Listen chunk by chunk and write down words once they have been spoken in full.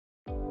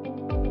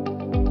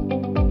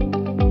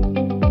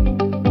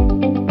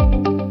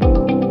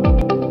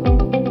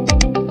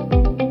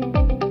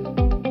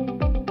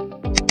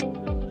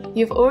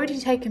You've already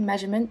taken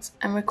measurements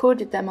and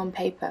recorded them on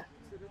paper.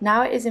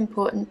 Now it is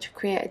important to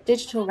create a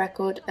digital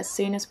record as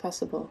soon as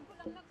possible.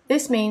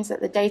 This means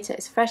that the data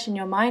is fresh in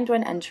your mind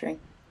when entering.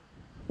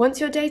 Once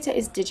your data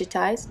is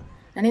digitized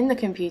and in the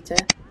computer,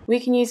 we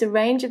can use a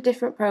range of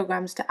different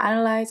programs to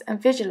analyze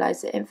and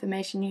visualize the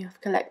information you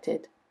have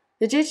collected.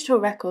 The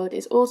digital record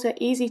is also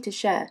easy to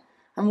share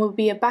and will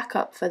be a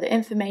backup for the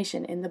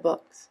information in the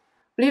books.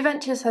 Blue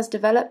Ventures has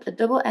developed a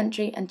double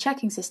entry and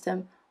checking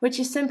system which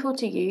is simple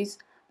to use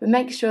but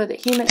makes sure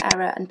that human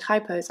error and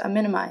typos are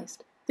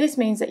minimized. This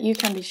means that you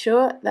can be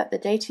sure that the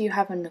data you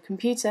have on the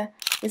computer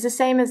is the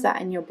same as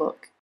that in your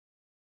book.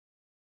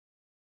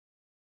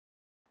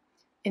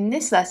 In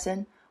this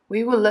lesson,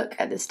 we will look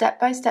at the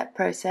step-by-step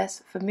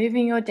process for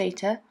moving your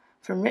data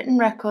from written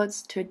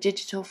records to a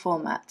digital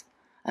format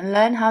and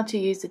learn how to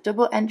use the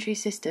double entry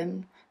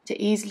system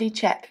to easily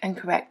check and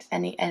correct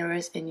any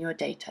errors in your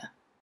data.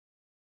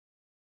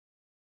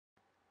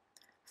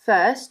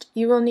 First,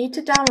 you will need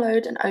to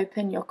download and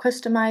open your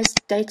customized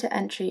data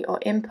entry or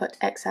input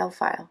Excel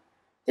file.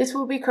 This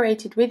will be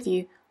created with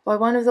you by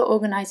one of the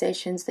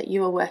organizations that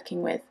you are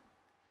working with.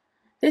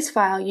 This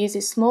file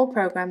uses small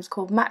programs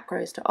called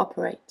macros to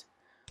operate.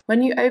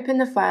 When you open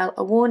the file,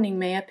 a warning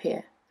may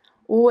appear.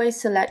 Always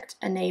select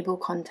Enable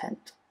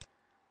Content.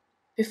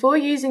 Before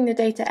using the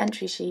data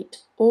entry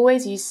sheet,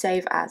 always use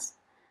Save As.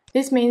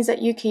 This means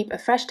that you keep a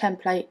fresh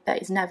template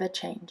that is never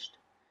changed.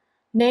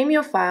 Name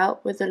your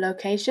file with the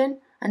location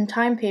and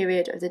time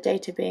period of the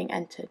data being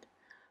entered,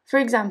 for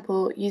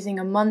example, using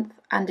a month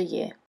and a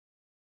year.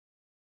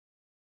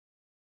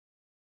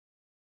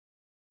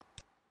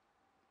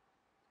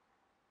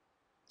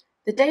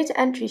 The data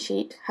entry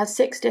sheet has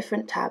 6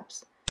 different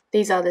tabs.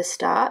 These are the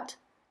Start,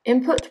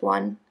 Input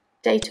 1,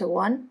 Data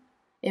 1,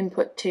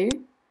 Input 2,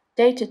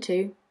 Data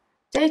 2,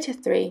 Data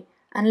 3,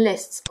 and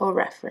Lists or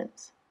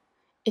Reference.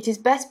 It is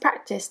best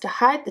practice to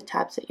hide the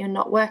tabs that you're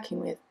not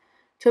working with,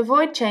 to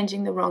avoid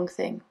changing the wrong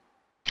thing.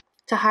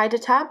 To hide a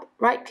tab,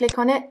 right-click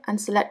on it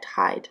and select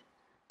Hide.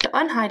 To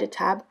unhide a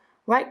tab,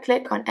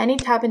 right-click on any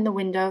tab in the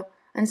window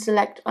and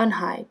select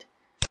Unhide.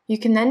 You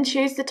can then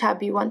choose the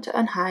tab you want to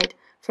unhide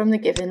from the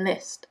given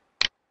list.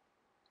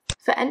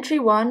 For entry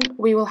 1,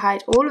 we will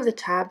hide all of the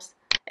tabs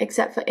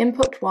except for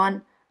Input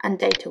 1 and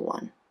Data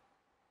 1.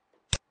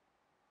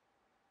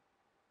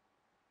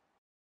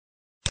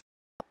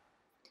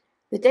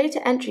 The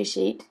data entry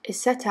sheet is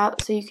set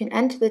out so you can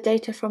enter the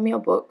data from your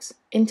books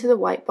into the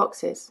white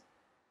boxes.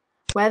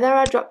 Where there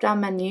are drop-down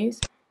menus,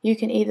 you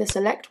can either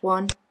select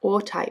one or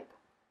type.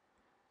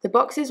 The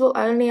boxes will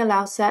only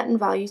allow certain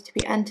values to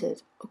be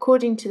entered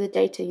according to the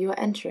data you are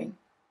entering.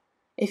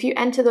 If you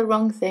enter the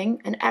wrong thing,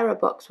 an error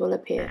box will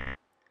appear.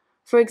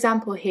 For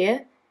example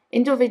here,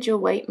 individual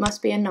weight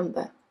must be a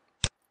number.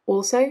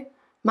 Also,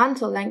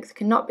 mantle length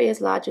cannot be as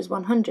large as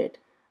 100,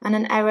 and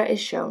an error is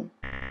shown.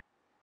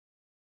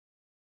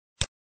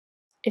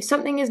 If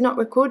something is not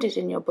recorded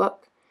in your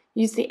book,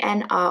 use the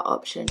NR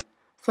option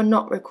for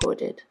not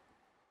recorded.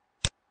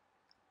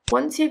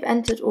 Once you've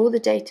entered all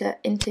the data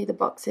into the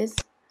boxes,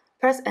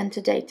 press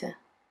Enter Data.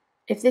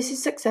 If this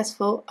is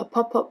successful, a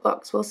pop-up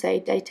box will say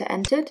Data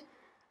Entered,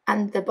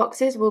 and the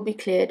boxes will be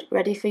cleared,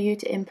 ready for you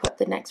to input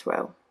the next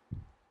row.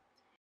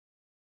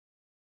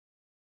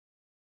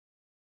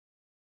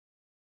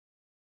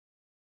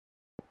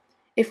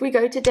 If we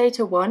go to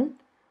Data 1,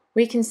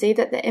 we can see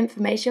that the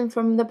information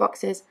from the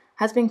boxes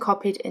has been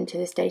copied into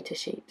this data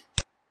sheet.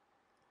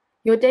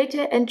 Your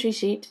data entry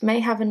sheet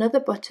may have another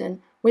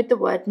button with the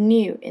word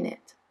New in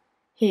it.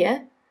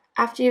 Here,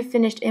 after you've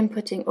finished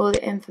inputting all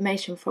the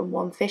information from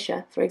one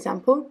Fisher, for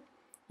example,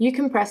 you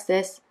can press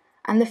this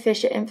and the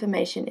Fisher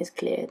information is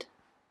cleared.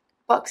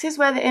 Boxes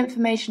where the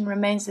information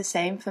remains the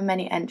same for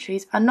many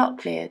entries are not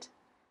cleared.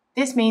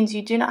 This means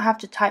you do not have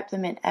to type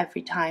them in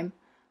every time,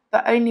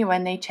 but only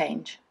when they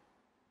change.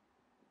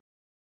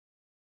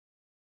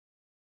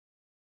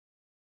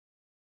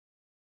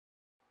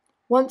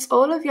 Once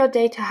all of your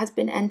data has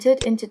been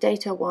entered into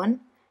Data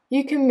 1,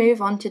 you can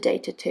move on to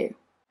Data 2.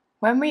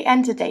 When we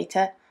enter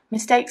data,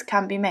 mistakes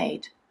can be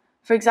made,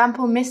 for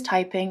example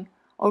mistyping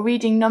or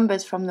reading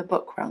numbers from the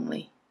book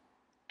wrongly.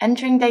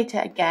 Entering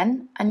data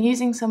again and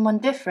using someone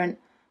different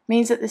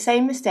means that the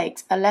same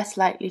mistakes are less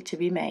likely to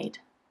be made.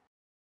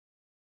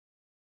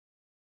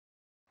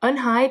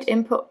 Unhide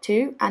Input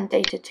 2 and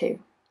Data 2.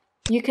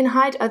 You can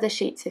hide other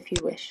sheets if you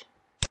wish.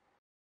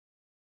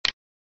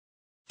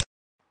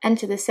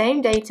 Enter the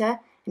same data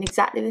in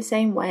exactly the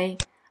same way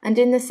and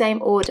in the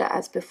same order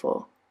as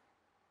before.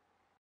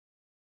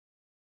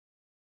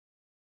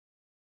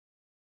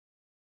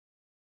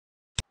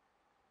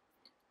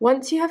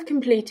 Once you have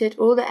completed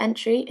all the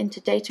entry into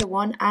Data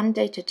 1 and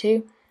Data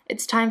 2,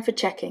 it's time for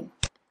checking.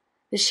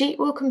 The sheet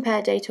will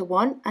compare Data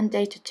 1 and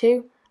Data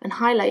 2 and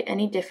highlight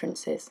any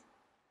differences.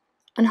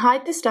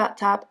 Unhide the Start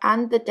tab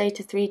and the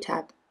Data 3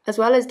 tab, as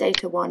well as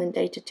Data 1 and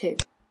Data 2.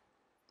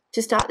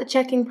 To start the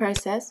checking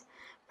process,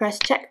 press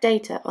Check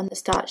Data on the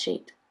Start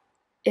sheet.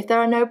 If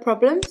there are no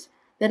problems,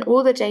 then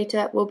all the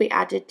data will be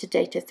added to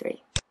Data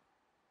 3.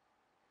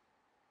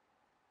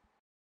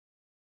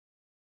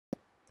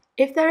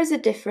 If there is a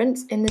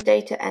difference in the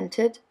data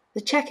entered,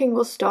 the checking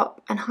will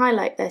stop and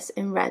highlight this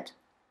in red.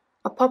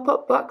 A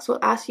pop-up box will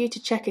ask you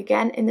to check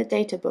again in the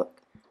data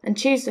book and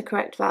choose the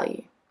correct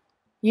value.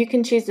 You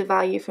can choose the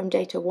value from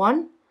data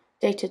 1,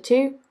 data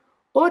 2,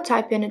 or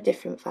type in a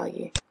different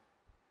value.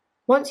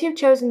 Once you've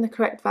chosen the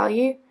correct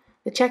value,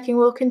 the checking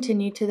will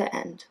continue to the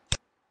end.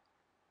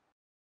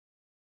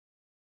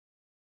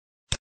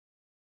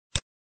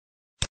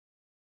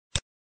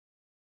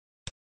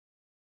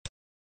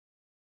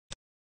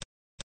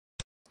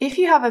 If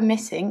you have a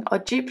missing or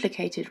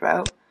duplicated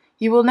row,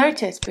 you will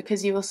notice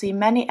because you will see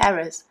many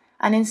errors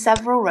and in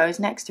several rows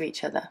next to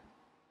each other.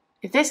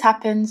 If this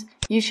happens,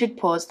 you should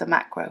pause the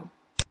macro.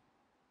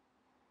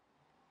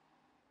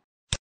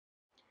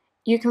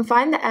 You can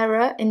find the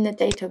error in the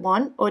Data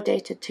 1 or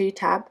Data 2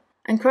 tab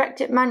and correct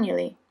it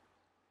manually.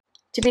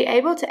 To be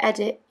able to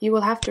edit, you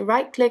will have to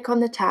right-click on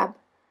the tab,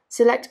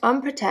 select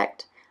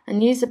Unprotect,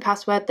 and use the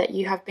password that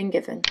you have been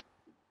given.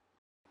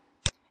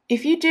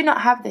 If you do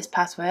not have this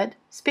password,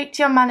 speak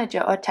to your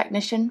manager or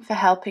technician for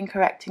help in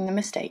correcting the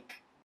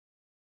mistake.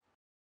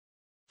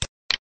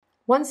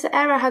 Once the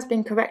error has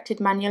been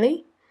corrected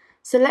manually,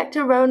 select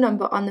a row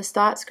number on the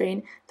start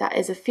screen that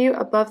is a few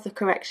above the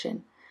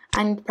correction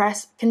and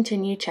press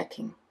Continue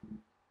Checking.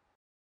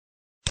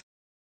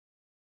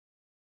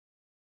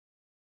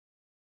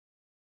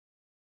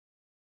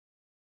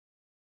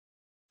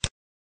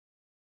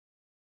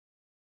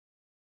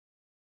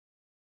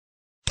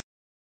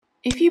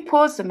 If you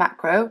pause the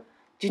macro,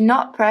 do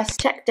not press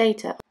Check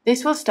Data.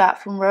 This will start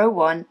from row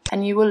 1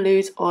 and you will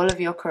lose all of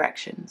your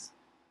corrections.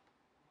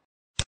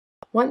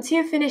 Once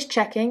you have finished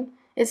checking,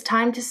 it's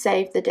time to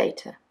save the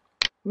data.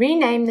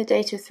 Rename the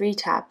Data 3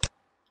 tab.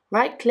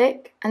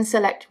 Right-click and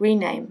select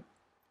Rename.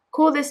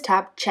 Call this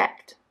tab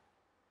Checked.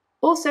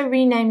 Also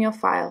rename your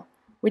file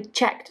with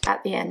Checked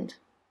at the end.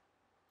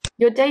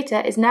 Your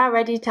data is now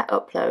ready to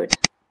upload.